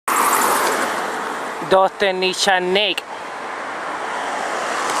Dr. Neesha Naik.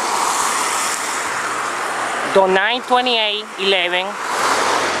 The 92811.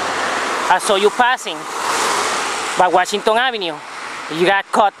 I saw you passing by Washington Avenue. You got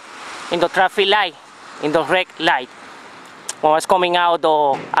caught in the traffic light, in the red light. When I was coming out the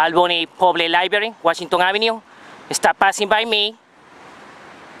Albany Public Library, Washington Avenue, start passing by me,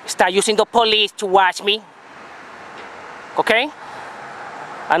 start using the police to watch me. Okay?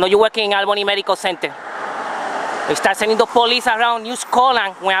 I know you work in Albany Medical Center. They start sending the police around New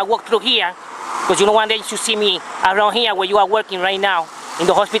Scotland when I walk through here, because you don't want them to see me around here where you are working right now, in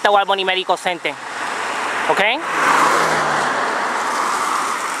the hospital Albany Medical Center. Okay?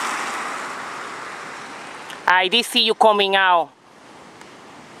 I did see you coming out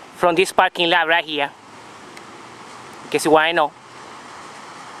from this parking lot right here. In case you want to know.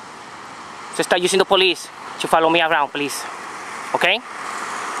 So start using the police to follow me around, please. Okay?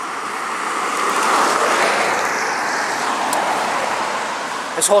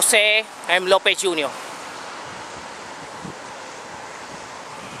 It's Jose M. Lopez Jr.